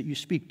those that you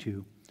speak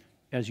to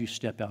as you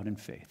step out in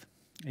faith.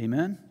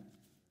 Amen?